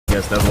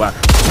Yes, that's why.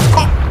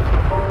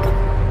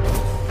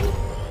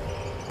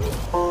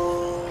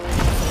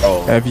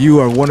 Oh. Have you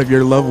or one of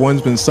your loved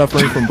ones been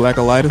suffering from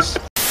blackolitis?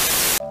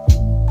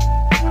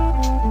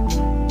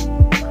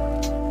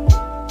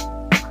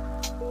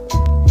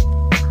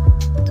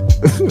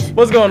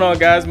 What's going on,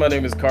 guys? My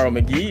name is Carl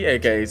McGee,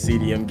 aka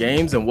CDM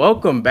Games, and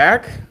welcome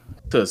back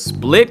to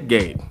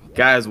Splitgate.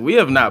 Guys, we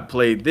have not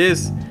played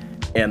this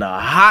in a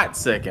hot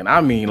second.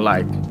 I mean,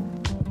 like,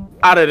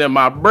 out of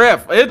my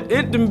breath.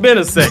 It done been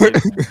a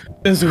second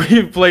since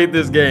we've played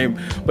this game.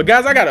 But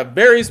guys, I got a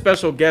very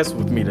special guest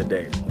with me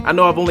today. I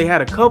know I've only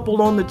had a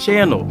couple on the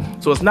channel,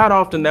 so it's not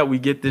often that we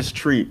get this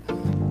treat.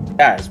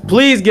 Guys,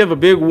 please give a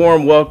big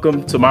warm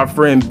welcome to my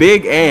friend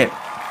Big Ant.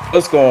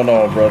 What's going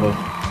on, brother?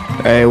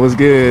 Hey, what's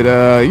good?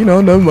 You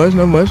know, not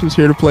much. Just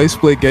here to play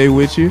Splitgate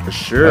with you. For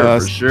sure,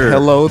 for sure.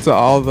 Hello to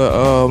all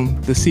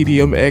the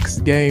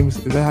CDMX games.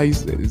 Is that how you?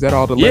 Is that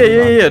all the?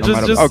 Yeah.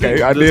 Just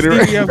okay. I did it.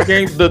 CDM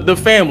games, the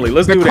family.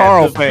 Let's do that.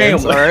 Carl the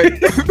fans, family. all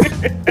right.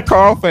 The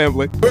Carl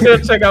family. We're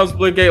gonna check out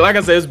Splitgate. Like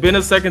I said, it's been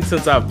a second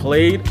since I've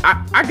played.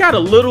 I got a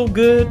little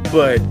good,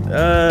 but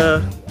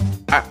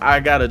I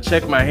gotta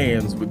check my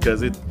hands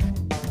because it.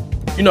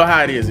 You know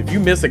how it is. If you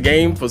miss a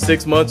game for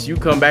 6 months, you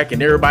come back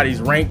and everybody's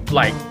ranked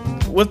like.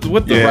 What the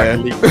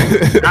Rocket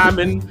League?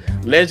 Diamond,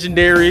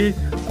 Legendary,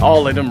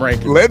 all of them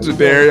rankings.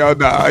 Legendary? Oh,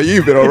 nah,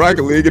 you've been on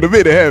Rocket League in a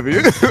minute, have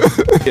you?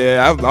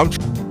 Yeah, I'm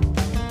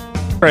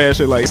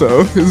crashing like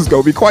so. This is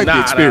gonna be quite the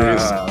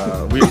experience.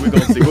 We're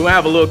gonna see. We're gonna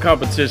have a little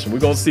competition. We're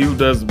gonna see who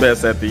does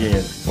best at the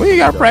end. Well, you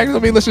gotta practice. I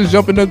mean, let's just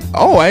jump into.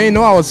 Oh, I didn't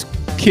know I was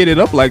kitted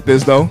up like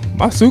this though.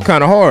 My suit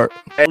kind of hard.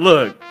 Hey,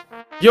 look,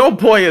 your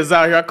boy is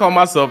out here. I call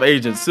myself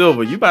Agent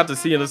Silver. You about to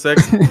see in a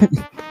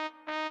second.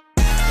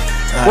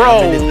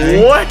 Bro,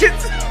 what?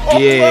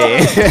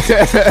 Yeah.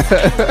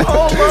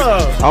 Hold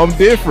up. I'm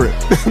different.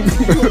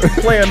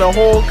 Playing the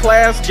whole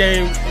class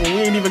game when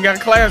we ain't even got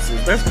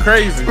classes. That's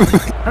crazy. All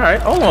right,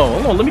 hold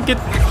on. Let me get,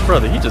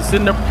 brother. He just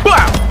sitting there.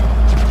 Wow.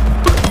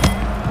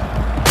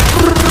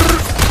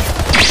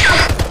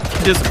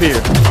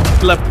 Disappeared.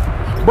 Left.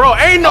 Bro,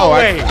 ain't no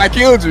way. I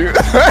killed you.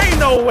 Ain't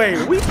no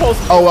way. We supposed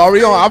to. Oh, are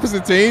we on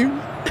opposite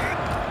team?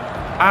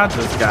 I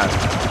just got it.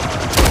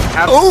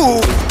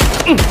 Ooh,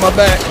 my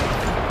back.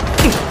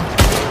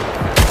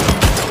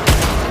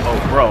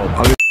 Bro.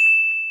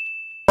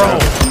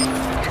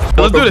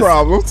 Let's do this.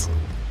 Problems.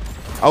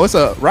 Oh, it's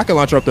a rocket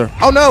launcher up there.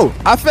 Oh no,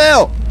 I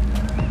fell.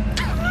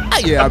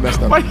 Yeah, I messed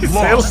up. Why you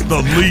Lost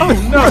the lead. Oh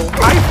no,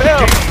 I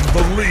fell.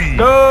 The lead.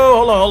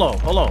 No,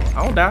 hold on.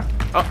 I don't die.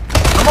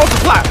 I'm on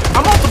supply.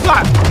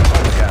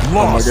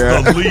 Lost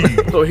the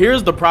lead. So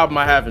here's the problem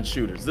I have in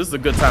shooters. This is a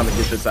good time to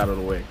get this out of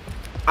the way.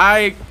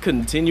 I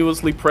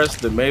continuously press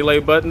the melee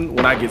button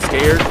when I get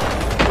scared,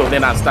 so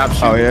then I stop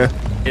shooting. Oh yeah.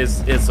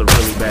 It's a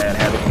really bad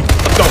habit.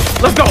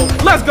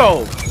 Let's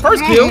go.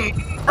 First kill.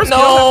 First kill. That's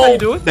how you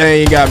do it.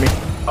 Dang, you got me.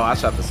 Oh, I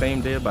shot the same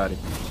dead body.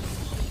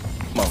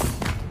 Come on.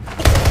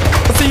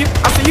 I see you.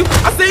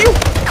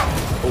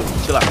 Oh,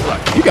 chill out.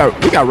 We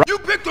got. You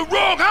picked the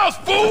wrong house,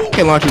 fool.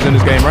 Rocket launchers in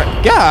this game,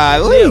 right?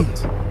 Golly.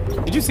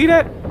 Did you see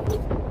that?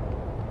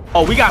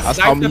 Oh, we got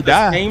sniped at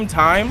the same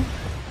time.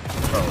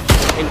 Bro,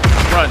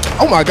 run.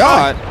 Oh my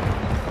God.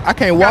 I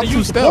can't walk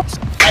 2 steps.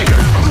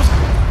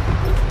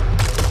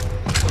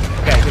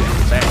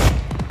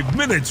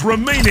 Minutes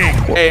remaining.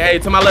 Hey,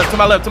 to my left.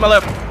 Let's go.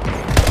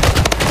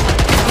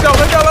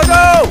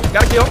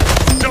 Got a kill.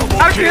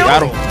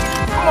 Got him.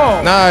 Come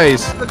on.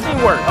 Nice. The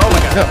teamwork. Oh my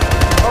God.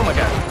 Oh my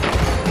God.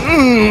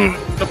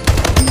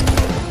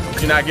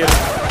 Did you not get it?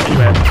 You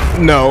had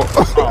it. No.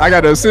 I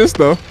got an assist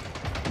though.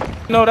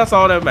 No, that's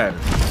all that matters.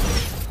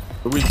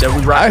 That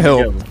we ride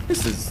together.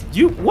 This is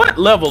you. What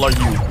level are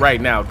you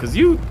right now? Cause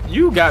you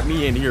got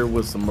me in here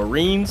with some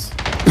Marines.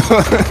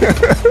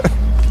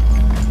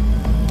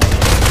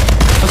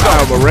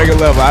 I'm a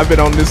regular level. I've been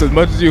on this as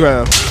much as you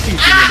have.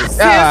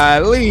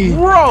 Golly.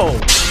 Bro.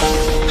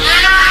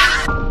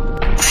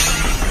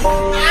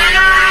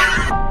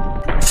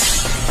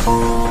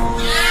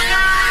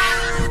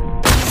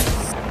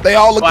 They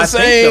all look the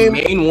same. I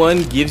think the main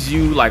one gives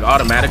you like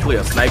automatically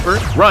a sniper.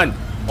 Run.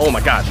 Oh my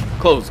gosh.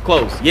 Close.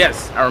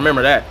 Yes, I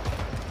remember that.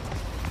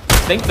 I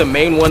think the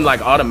main one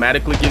like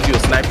automatically gives you a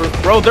sniper.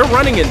 Bro, they're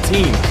running in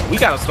teams. We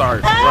gotta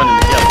start running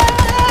together.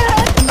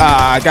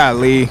 I got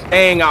Lee.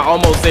 Dang, I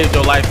almost saved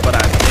your life, but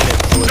I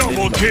didn't. So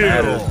Double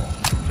kill.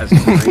 That's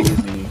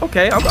crazy.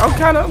 Okay, I'm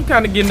kind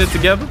of getting it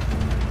together.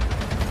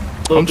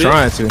 I'm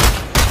trying to.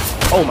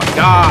 Oh my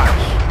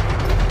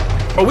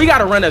gosh. Oh, we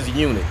gotta run as a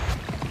unit.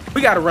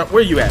 We gotta run.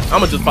 Where you at? I'm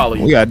gonna just follow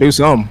you. We gotta do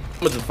something. I'm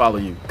gonna just follow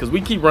you because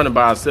we keep running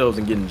by ourselves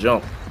and getting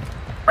jumped.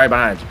 Right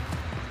behind you.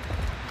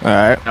 All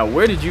right. Now,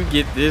 where did you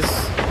get this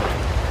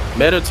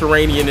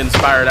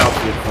Mediterranean-inspired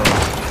outfit from?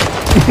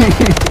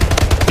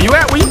 Where you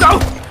at? Where you go?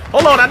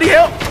 Hold on, I need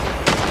help.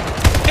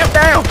 Get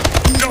down.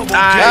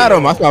 Got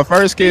him. That's my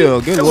first kill.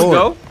 Good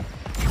Lord.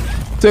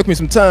 Took me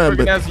some time,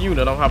 but that's you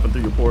that I'm hopping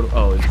through your portal.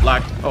 Oh, it's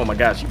locked. Oh my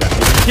gosh, you got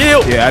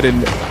killed. Yeah, I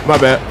didn't. My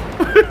bad.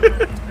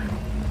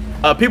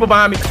 People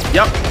behind me.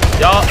 Yup.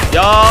 Y'all.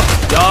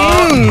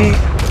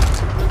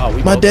 Oh,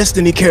 we My both,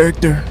 Destiny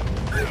character.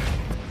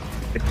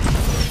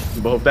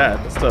 we both died.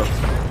 That's tough.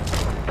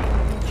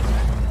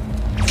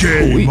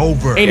 Game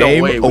over. Ain't Game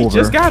no way. We over.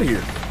 just got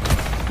here.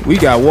 We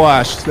got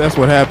washed. That's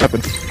what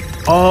happened.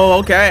 Oh,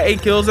 okay.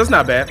 8 kills. That's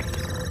not bad.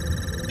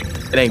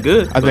 It ain't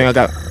good. I think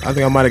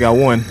I might have got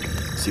one.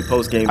 See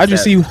post game. I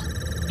just see you.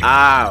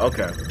 Ah,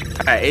 okay. All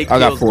right, 8 I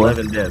got kills, 4.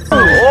 11 deaths.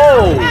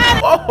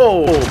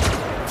 Oh,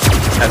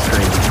 that's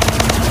crazy.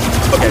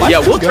 Okay, yeah,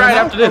 we'll try it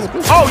after this.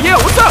 Oh yeah,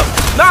 what's up?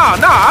 Nah,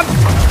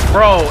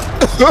 bro.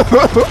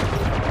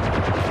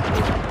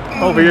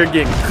 Over here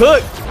getting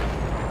cooked.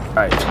 All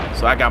right,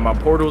 so I got my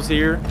portals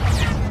here,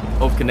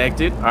 both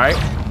connected. All right,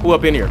 who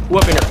up in here?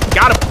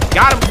 Got him.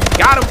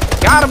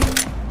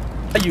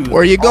 I used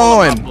Where you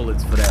all of my going?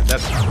 bullets for that.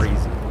 That's crazy.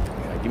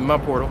 Okay, give me my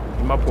portal.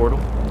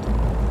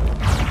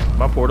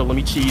 Let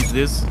me cheese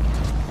this.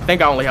 I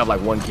think I only have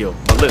like 1 kill.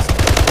 But listen,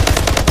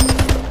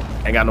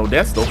 ain't got no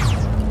deaths though.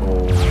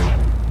 Oh,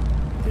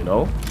 you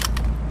know.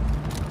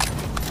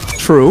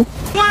 True.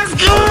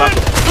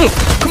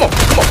 Come on.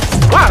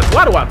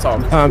 Why do I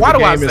talk? Why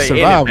do I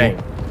say anything?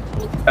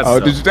 That's Oh,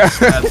 tough. did you? That's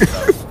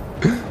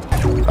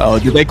tough. Oh,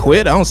 did they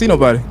quit? I don't see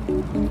nobody.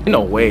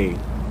 No way.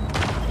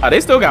 They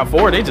still got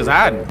 4. They just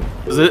hiding.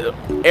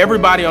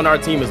 Everybody on our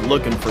team is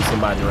looking for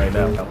somebody right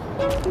now.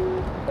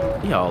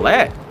 Y'all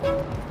at?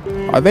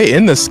 Are they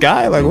in the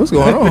sky? Like, what's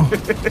going on?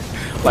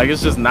 Like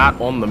it's just not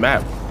on the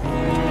map.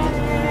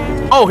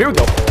 Oh, here we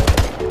go.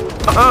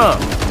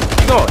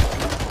 Keep going.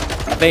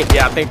 I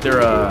think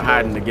they're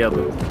hiding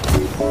together.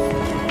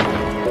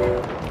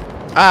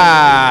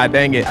 Ah,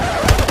 dang it.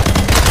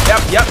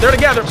 Yep, they're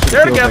together.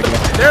 They're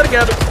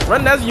together.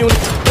 Running as a unit.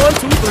 1,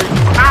 2, 3.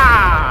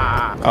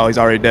 Ah! Oh, he's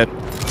already dead.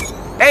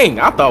 Dang,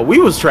 I thought we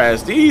was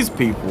trash. These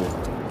people.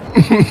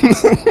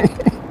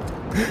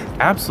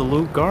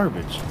 Absolute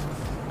garbage.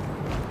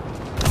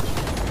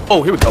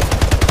 Oh, here we go.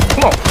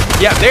 Come on.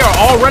 Yeah, they are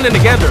all running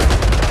together.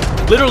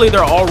 Literally,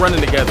 they're all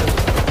running together.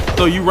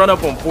 So you run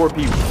up on 4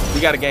 people.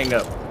 We got to gang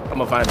up. I'm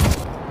going to find them.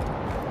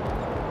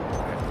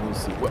 Let me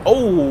see.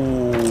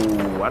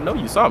 Oh, I know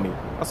you saw me.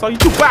 I saw you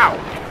too. Wow.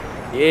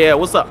 Yeah,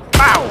 what's up?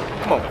 Wow.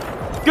 Come on.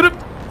 Get it.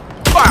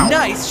 Wow.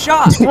 Nice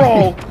shot.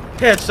 Bro,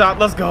 headshot.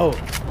 Let's go.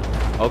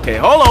 Okay,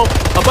 hold on.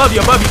 Above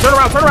you. Turn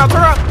around.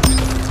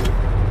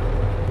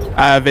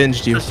 I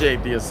avenged you.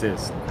 Appreciate the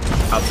assist.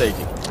 I'll take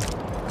it.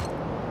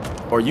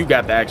 Or you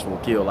got the actual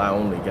kill. I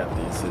only got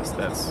the assist.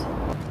 That's...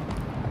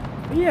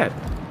 Yeah.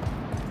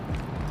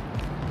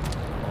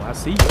 Oh, I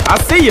see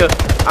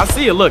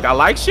you. Look, I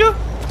like you,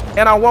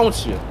 and I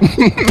want you.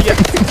 Yeah.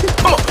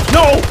 Come on.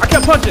 No, I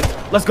kept punching.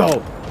 Let's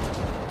go.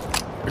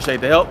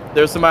 Appreciate the help.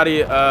 There's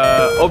somebody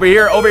over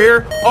here.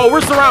 Oh,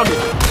 we're surrounded.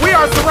 We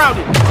are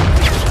surrounded.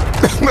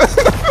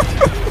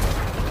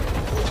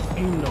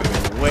 Ain't no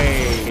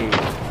way.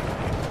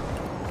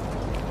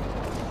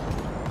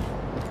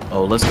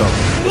 Oh, let's go.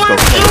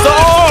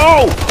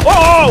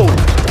 Oh!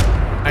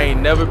 I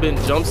ain't never been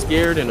jump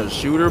scared in a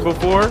shooter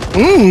before.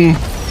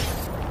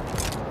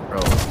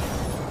 Bro.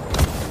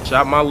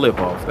 Shot my lip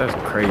off. That's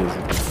crazy.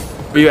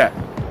 Where you at?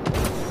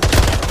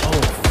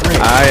 Oh, frick.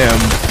 I am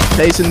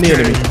chasing the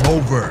enemy. Game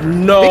over.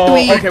 No.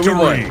 Victory.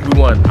 Okay, we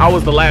won. I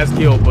was the last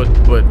kill, but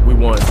we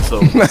won,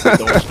 so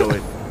don't show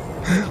it.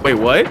 Wait,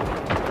 what?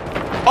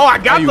 Oh, I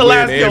got the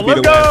last kill.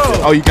 Let's go.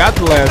 Oh, you got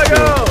the last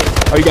kill.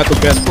 Oh, you got the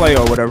best play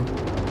or whatever.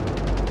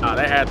 Oh,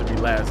 that had to be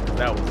last because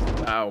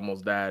I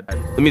almost died.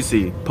 Let me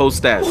see.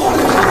 Post stats.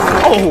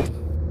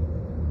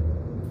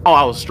 Oh,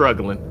 I was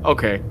struggling.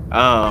 Okay.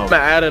 I'm gonna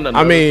add in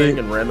another thing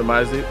and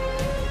randomize it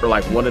for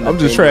like one in the. I'm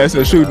just trash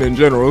at shooting in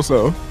general,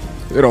 so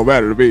it don't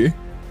matter to me.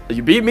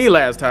 You beat me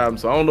last time,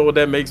 so I don't know what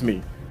that makes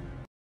me.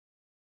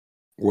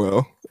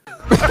 Well,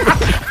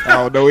 I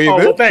don't know either. Oh,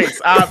 well, thanks.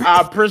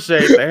 I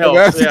appreciate the help.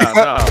 Yeah,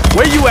 nah.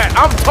 Where you at?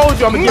 I told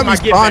you I'm gonna get my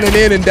get back. Spawning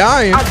in and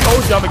dying. I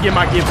told you I'm gonna get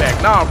my get back.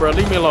 Nah, bro,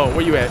 leave me alone.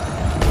 Where you at?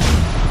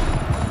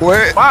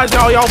 What? Why is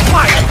y'all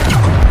flying?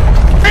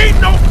 Ain't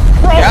no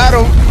bro. Got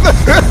him.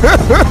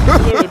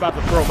 I'm literally about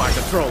to throw my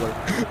controller.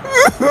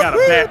 Got a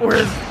bat.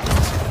 Where's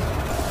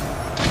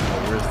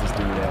this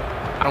dude at?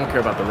 I don't care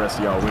about the rest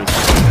of y'all. Where's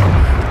this dude at?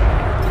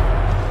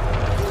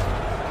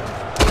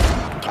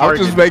 I'm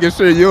just making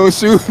sure you don't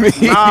shoot me.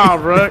 Nah,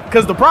 bro.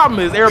 Because the problem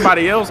is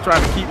everybody else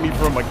trying to keep me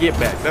from a get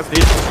back. That's the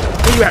issue.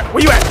 Where you at?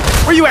 Where you at?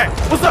 Where you at?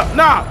 What's up?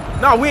 Nah,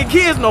 we ain't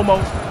kids no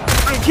more.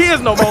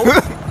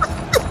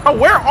 Oh,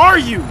 where are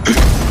you?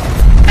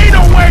 Ain't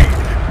no way.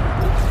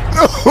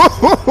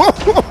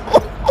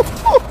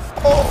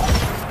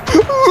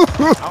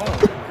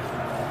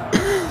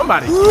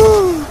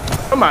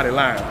 Somebody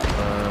lying.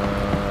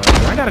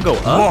 I gotta go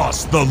up.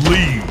 Lost the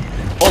lead.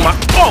 Oh my!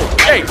 Oh,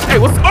 hey,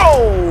 what's?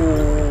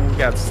 Oh,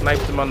 got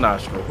sniped in my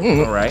nostril.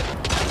 All right.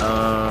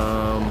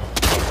 I'm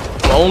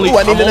only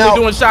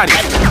doing shotty.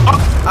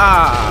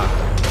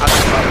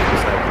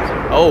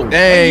 Oh,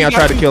 dang! I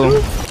tried to kill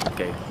him.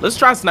 Okay, let's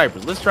try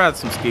snipers. Let's try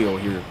some skill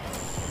here.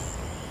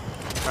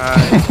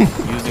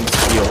 Using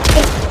skill.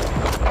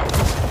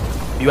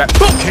 You at?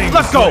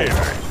 Let's go.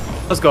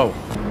 Let's go.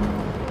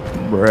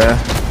 Bruh.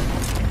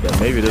 Yeah,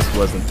 maybe this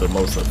wasn't the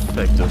most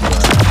effective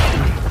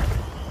one.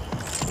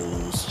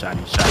 Shoddy.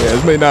 Yeah,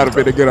 this may not have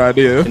been a good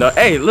idea. You know,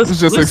 hey, listen.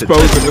 It's just listen,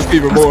 exposing us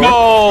even more.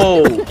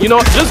 Oh, you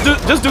know,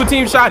 just do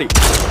Team Shoddy.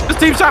 Just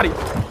Team Shoddy.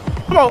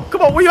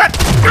 Come on, where you at?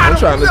 I'm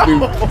trying to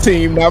do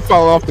team not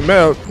fall off the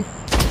map.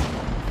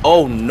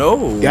 Oh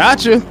no.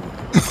 Gotcha.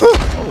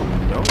 Oh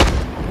no.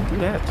 Don't do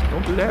that.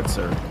 Don't do that,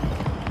 sir.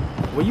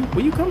 Where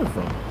you coming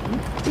from?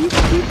 Where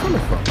you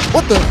coming from?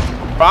 What the?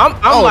 Bro,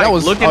 I'm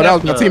like looking at that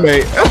was my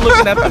teammate. I'm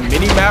looking at the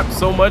mini map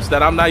so much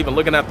that I'm not even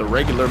looking at the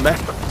regular map.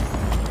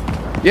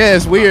 Yeah,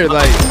 it's weird.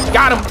 Like,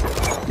 got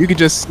him. You can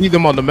just see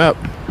them on the map.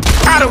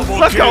 Got him.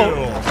 Let's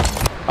go.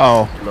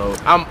 Oh. No,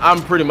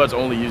 I'm pretty much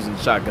only using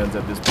shotguns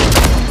at this point.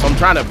 So I'm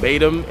trying to bait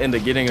him into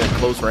getting a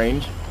close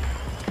range,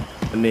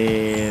 and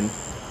then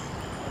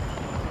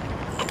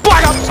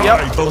black up.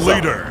 Yep. The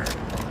leader.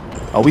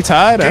 Are we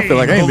tied? I feel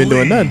like I ain't been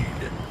doing nothing.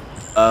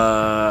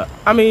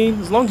 I mean,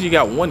 as long as you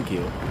got one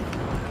kill.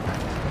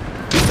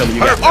 You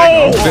got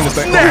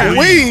snap!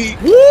 Wee!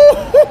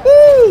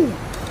 Woo!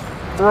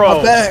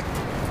 Bro, back.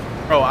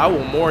 Bro, I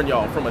will mourn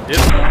y'all from a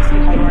distance.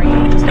 How you are,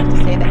 you just have to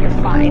say that you're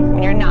fine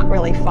when you're not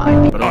really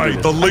fine.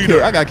 The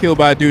leader. I got killed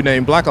by a dude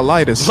named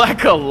Blackolitis.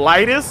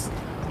 Blackolitis?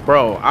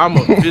 Bro, I'm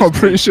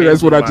pretty sure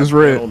that's what I just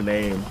read.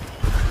 Name.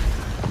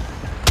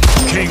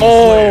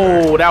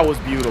 Oh, that was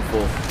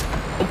beautiful.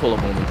 Don't pull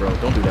up on me, bro.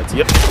 Don't do that to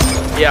you.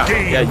 Yeah,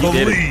 you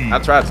did it. I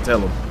tried to tell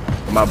him,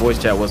 but my voice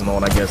chat wasn't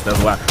on. I guess that's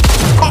why.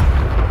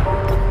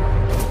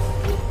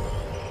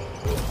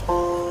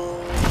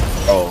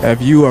 Oh.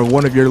 Have you or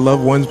one of your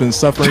loved ones been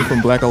suffering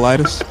from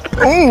Blackolitis?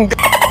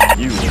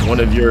 You, one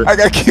of your. I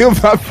got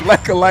killed by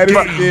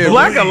Blackolitis.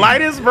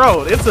 Blackolitis,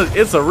 bro.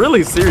 It's a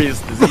really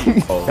serious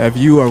disease. Oh. Have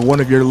you or one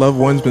of your loved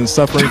ones been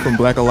suffering from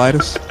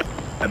Blackolitis?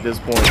 At this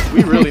point,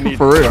 we really need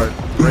For to real.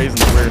 start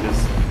raising awareness.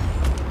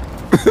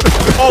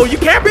 Oh, you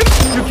camping?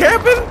 You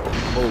camping?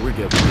 Oh, we're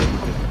good.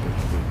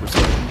 We're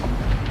safe.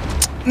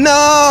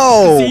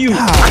 No! I can see you.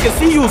 I can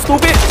see you,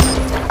 stupid.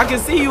 I can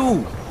see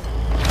you.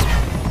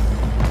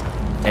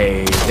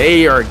 Hey,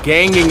 they are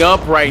ganging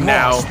up right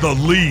now. The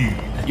lead.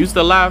 You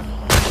still alive?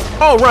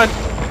 Oh, run.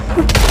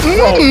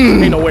 Oh,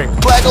 ain't no way.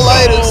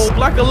 Blackolitis. Oh,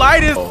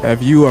 Blackolitis.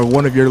 Have you or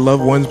one of your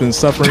loved ones been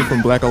suffering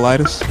from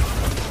Blackolitis?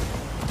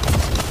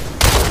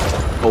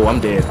 Oh, I'm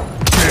dead.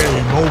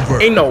 Game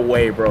over. Ain't no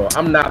way, bro.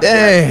 I'm not the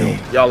last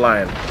kill. Y'all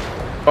lying.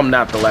 I'm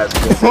not the last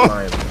kill. You're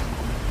lying.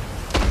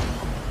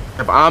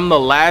 If I'm the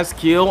last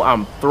kill,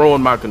 I'm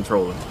throwing my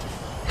controller.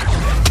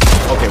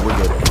 Okay, we're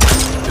good.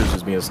 This is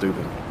just being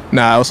stupid.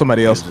 Nah, it was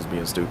somebody else. This is just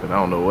being stupid. I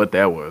don't know what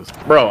that was.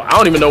 Bro, I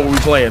don't even know what we're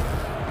playing.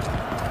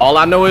 All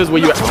I know is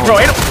where you at. Bro,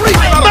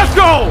 let's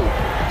go!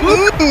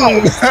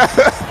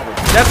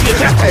 That's it.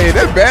 Hey,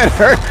 that bad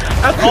hurt.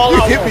 That's all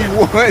I hit me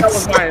wanted. That once.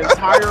 was my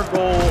entire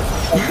goal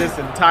of this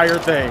entire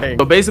thing.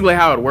 So basically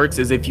how it works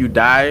is if you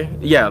die,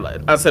 yeah,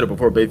 I said it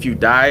before, but if you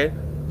die,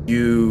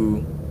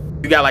 you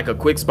got like a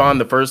quick spawn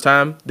the first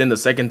time, then the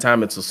second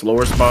time it's a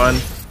slower spawn,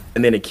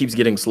 and then it keeps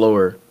getting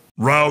slower.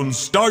 Round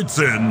starts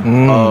in.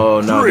 Oh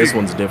no, 3, this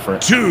one's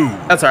different. 2,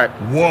 That's all right.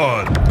 1.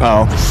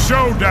 Oh.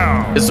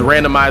 Showdown. It's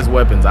randomized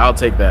weapons. I'll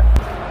take that.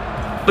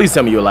 Please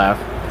tell me you're alive.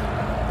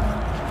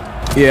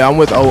 Yeah, I'm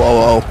with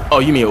OOO. Oh,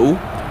 you mean ooh?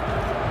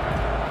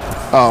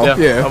 Oh,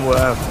 yeah.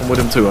 I'm with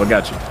him too. I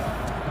got you.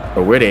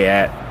 But where they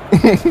at?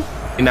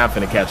 You're not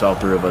finna catch all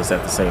three of us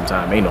at the same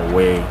time. Ain't no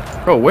way.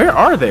 Bro, where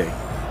are they?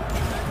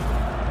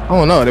 I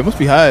don't know. They must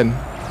be hiding.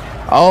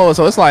 Oh,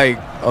 so it's like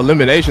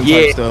elimination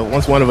type stuff.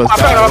 Once one of us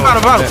dies.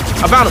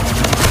 I found him.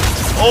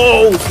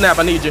 Oh, snap.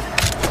 I need you.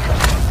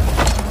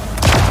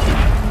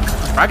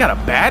 I got a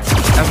bat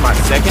as my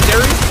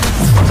secondary?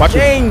 Watch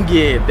Dang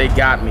it. They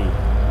got me.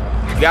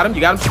 You got him?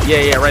 You got him?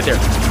 Yeah, right there.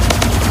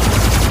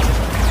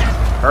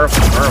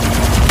 Perfect.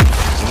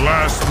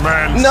 Last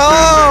man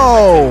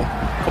No!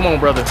 Come on,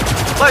 brother.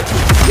 Clutch.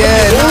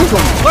 Yeah,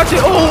 Clutch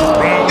it. Oh!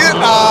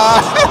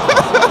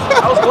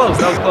 That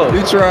was close.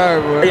 You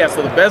tried, boy. Yeah,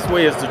 so the best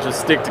way is to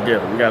just stick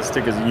together. We gotta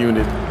stick as a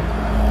unit.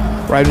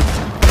 Right in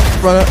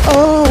front of.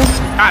 Oh!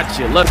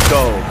 Gotcha. Let's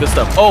go. Good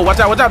stuff. Oh, watch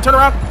out. Turn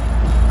around.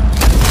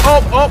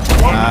 Oh.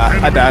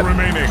 I died.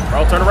 remaining.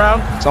 Bro, turn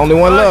around. It's only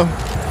one left.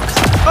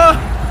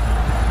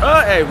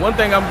 Hey, one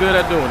thing I'm good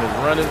at doing is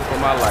running for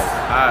my life.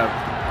 I've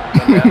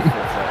done that for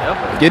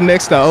forever. Get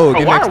next to O.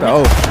 Get next to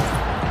O.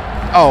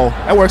 Oh,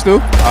 that works too.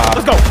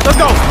 Let's go.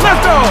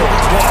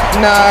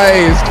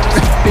 Nice.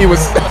 He was.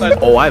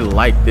 Oh, I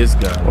like this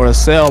gun. Or a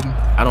cell.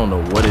 I don't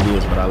know what it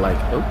is, but I like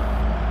it. Oh.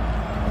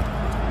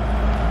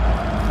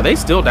 Are they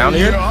still down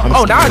here?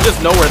 Oh, now I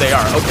just know where they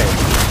are. Okay.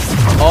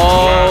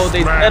 Oh,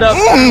 they set up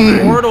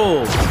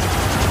portals.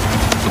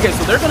 Okay,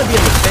 so they're gonna be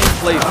in the same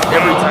place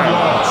every time.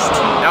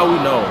 Now we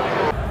know.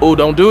 Oh,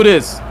 don't do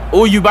this.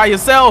 Oh, you by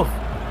yourself.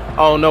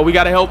 Oh no, we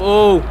gotta help.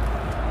 Oh,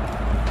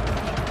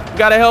 we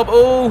gotta help.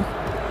 Oh.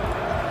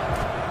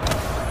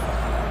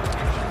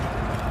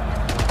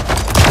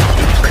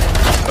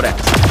 What that?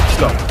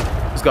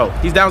 Let's go.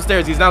 He's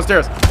downstairs.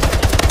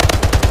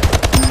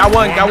 Got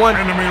one.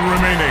 Enemy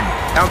remaining.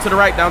 Down to the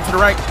right. Let's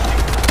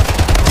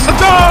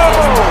go!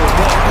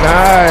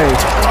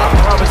 Nice.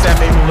 I promise that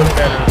made me look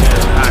better.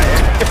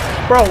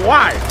 Bro,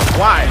 why?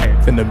 Why?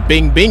 And the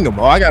bing them.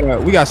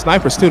 Oh, we got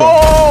snipers too. Though.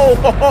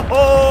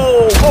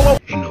 Oh!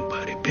 Ain't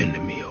nobody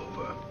bending me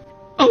over.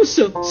 Oh,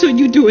 so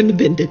you doing the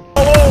bending?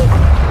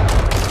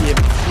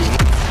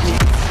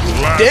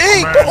 Last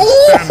Dang!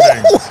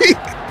 man standing.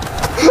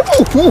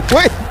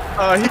 Wait.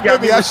 He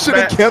got me. I should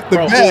have kept the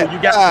bro, bat. You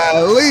got,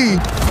 Golly.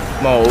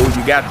 come on,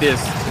 you got this.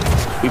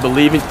 We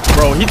believe in,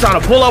 bro. He trying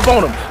to pull up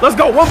on him. Let's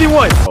go,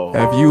 1v1.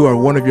 Have you or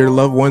one of your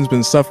loved ones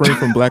been suffering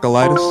from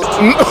blackolitis?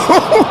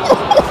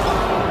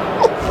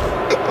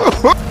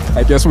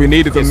 I guess we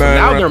needed them, So man.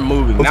 now they're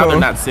moving. Now they're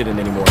not sitting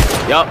anymore.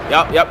 Yup.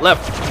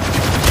 Left.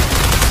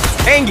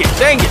 Dang it.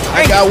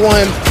 I got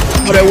one.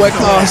 What that what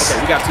cost?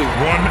 Okay, we got two.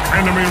 One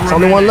enemy It's remaining.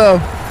 only one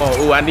left.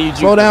 Oh, I need you.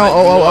 Slow down.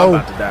 I'm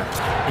about to die.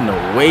 In the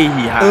way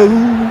he hides.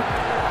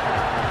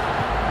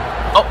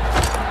 Oh.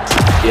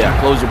 Yeah,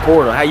 close your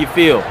portal. How you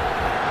feel?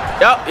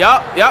 Yup.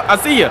 I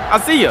see you.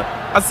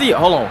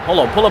 Hold on.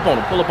 Pull up on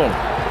him.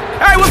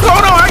 Hey, what's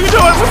going on? How you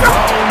doing?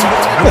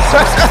 What's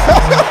up?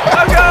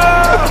 Let's go.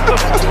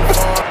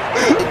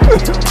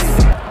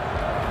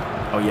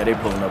 Oh yeah, they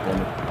pulling up on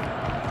me.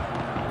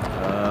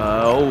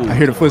 I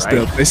hear the footsteps.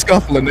 Right. They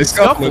scuffling.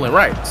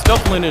 Right.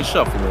 Scuffling and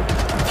shuffling.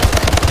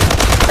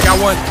 I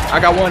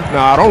got one.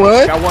 Nah, don't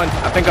run. I got one.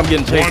 I think I'm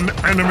getting chased. One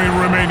enemy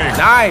remaining.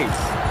 Nice.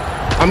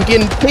 I'm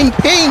getting ping.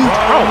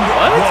 Bro,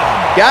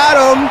 what? Got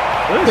him.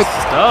 Good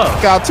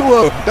stuff. Got two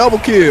of them. Double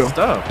kill.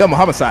 Stuff. Double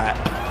homicide.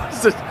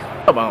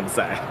 Come on,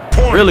 side.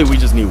 Really, we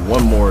just need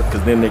one more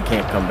because then they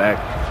can't come back.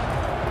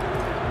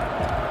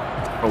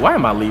 Bro, why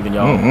am I leaving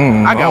y'all?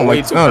 I got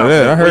way too none of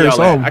that. I heard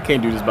something. I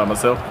can't do this by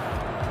myself.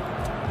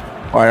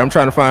 All right, I'm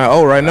trying to find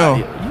O right now.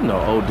 You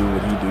know, do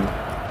what he do.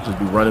 Just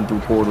be running through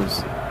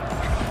portals.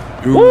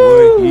 Do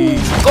what he.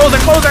 Close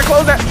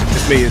that.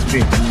 It's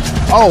me.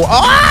 Oh,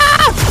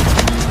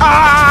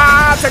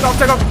 Take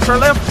off. Turn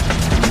left.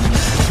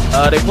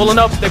 They pulling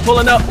up.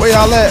 Where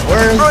y'all at?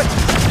 Where is?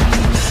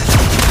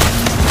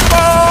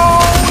 Oh,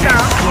 yeah.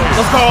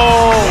 Let's go.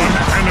 One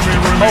enemy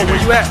remaining. Oh, where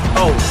you at?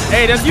 Oh,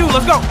 hey, that's you.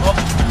 Let's go. Oh,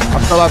 I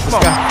fell out the come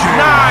on. sky.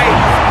 Nice.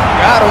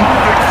 Got him.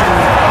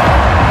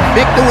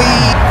 Victory.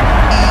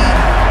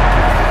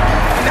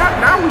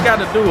 Now we got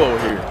a duo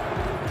here.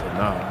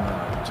 No,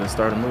 just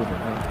started moving.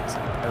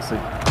 That's it.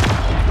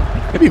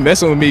 They be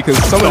messing with me because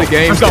some of the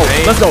games.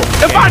 Let's go.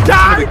 If I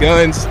die,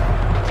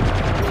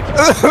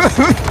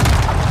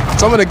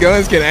 some of the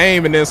guns can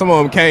aim and then some of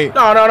them can't.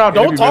 no. They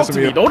Don't be talk messing to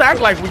me me. up. Don't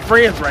act like we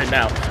friends right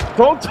now.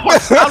 Don't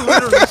talk. I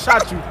literally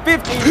shot you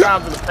 15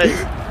 times in the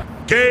face.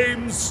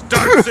 Game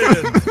starts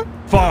in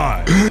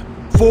 5,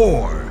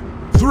 4,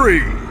 3,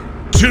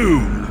 2,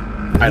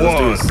 All right, let's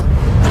do 1.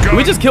 this. Can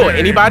we just kill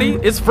anybody?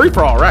 It's free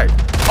for all, right?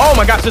 Oh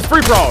my gosh, it's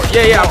free for all.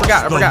 Yeah. I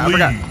forgot.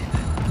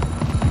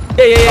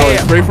 Yeah. Oh,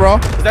 it's free for all?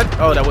 Is that?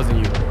 Oh, that wasn't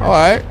you. All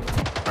right.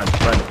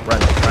 Run.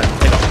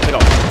 Take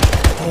off.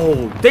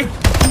 Oh,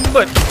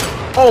 but.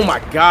 Oh my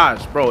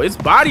gosh, bro. It's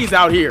bodies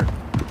out here.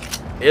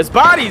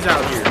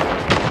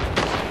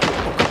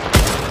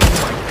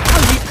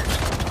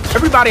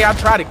 Everybody I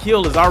try to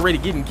kill is already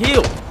getting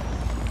killed.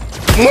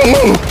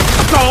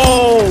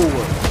 Go!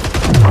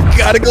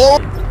 Gotta go.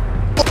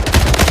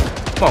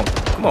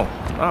 Come on.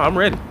 Oh, I'm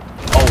ready.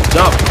 Oh,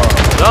 jump.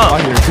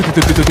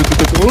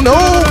 Oh no!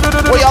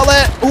 Where y'all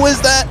at? Who is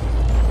that?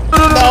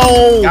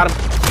 No! Got him.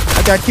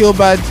 I got killed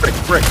by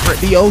Frick.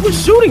 the OG.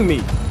 Who's shooting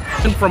me?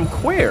 And from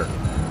where?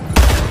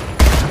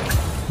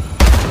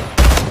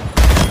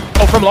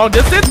 Oh, from long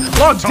distance?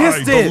 Long Tie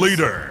the distance.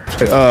 leader.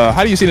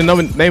 How do you see the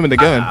name of the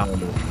gun? I don't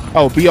know.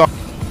 Oh, BR.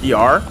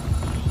 BR?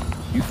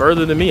 You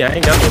further than me. I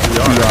ain't got no BR.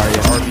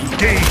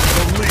 Gain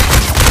the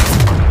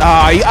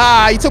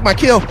lead. He took my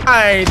kill.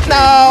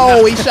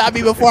 No, He shot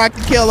me before I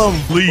could kill him.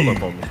 Pull Lead.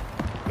 up on me.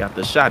 Got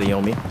the shotty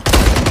on me.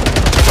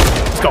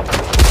 Let's go.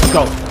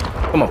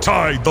 Come on.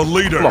 Tie the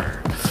leader. Come on.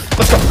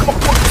 Let's go. Come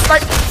on.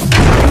 Strike.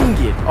 Dang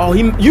it. Oh,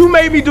 you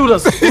made me do the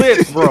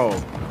split, bro.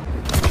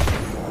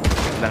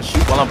 Now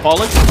shoot while I'm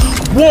falling.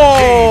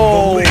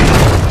 Whoa! Gain the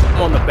lead.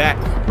 I'm on the back.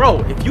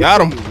 Bro, if you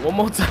Got him. hit me one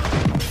more time.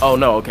 Oh,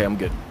 no. Okay, I'm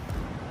good.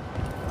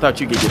 Thought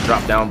you could get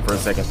dropped down for a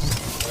second.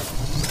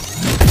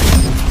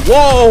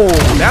 Whoa!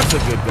 That's a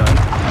good gun.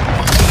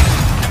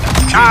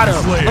 Got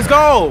him. Let's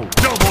go.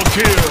 Double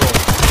kill.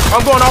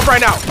 I'm going off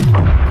right now.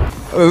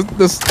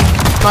 The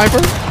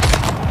sniper.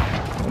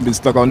 I've been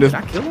stuck on this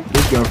Did I kill him?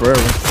 gun forever.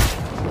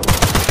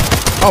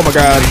 Oh my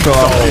God! He fell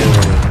off.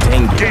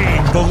 Dang it.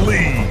 Gain the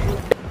lead.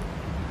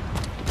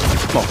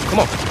 Come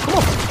on. Pull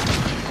up.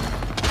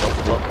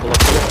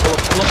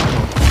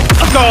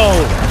 Let's go.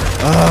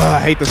 I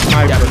hate the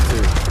sniper. Yeah, me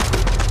too.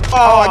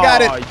 Oh, I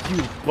got it.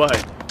 You butt.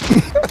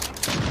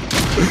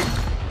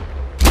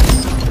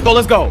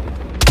 Let's go.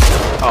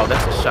 Oh,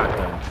 that's a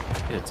shotgun.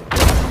 It's a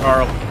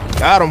Carl.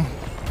 Got him.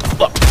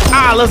 Look.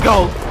 Let's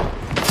go.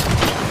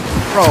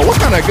 Bro, what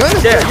kind of gun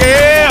is that?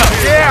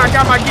 Yeah, I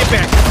got my get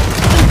back.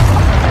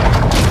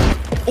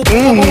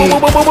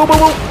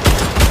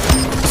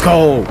 Let's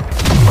go.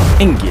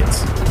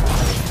 Ingots.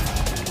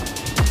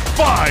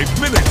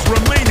 5 minutes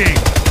remaining.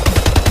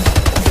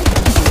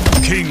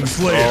 King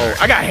Slayer.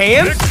 I got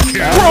hands? Next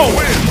kill Bro,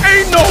 wins.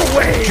 ain't no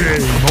way.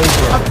 Game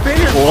over. I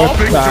finished Fourth off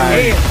with your time.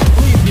 hands.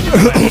 Please give me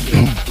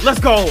that. Let's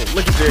go.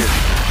 Look at this.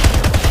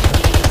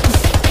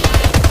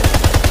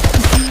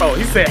 Oh,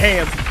 he said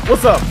hands.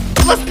 What's up?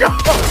 Let's go.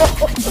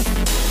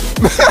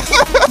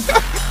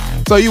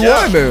 So you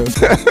won then.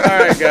 All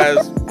right,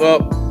 guys. Well,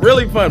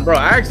 really fun, bro.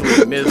 I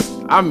actually missed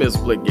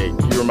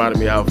Splitgate. You reminded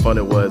me how fun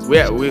it was.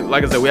 We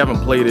like I said, we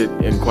haven't played it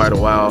in quite a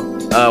while.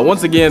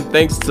 Once again,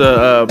 thanks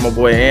to my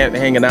boy Ant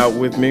hanging out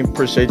with me.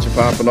 Appreciate you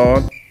popping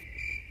on.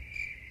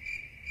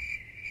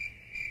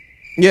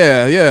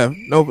 Yeah,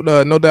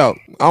 no doubt.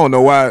 I don't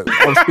know why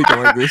I'm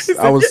speaking like this.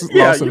 I was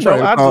lost in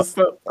train of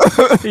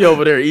thought. He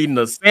over there eating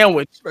a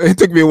sandwich. It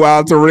took me a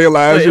while to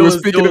realize you were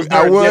speaking.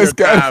 I was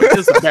time.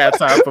 It's a bad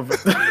time for.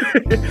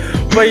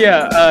 But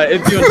yeah,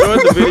 if you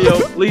enjoyed the video,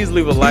 please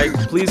leave a like.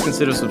 Please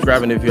consider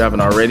subscribing if you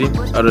haven't already.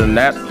 Other than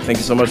that, thank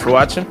you so much for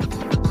watching.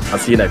 I'll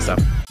see you next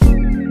time.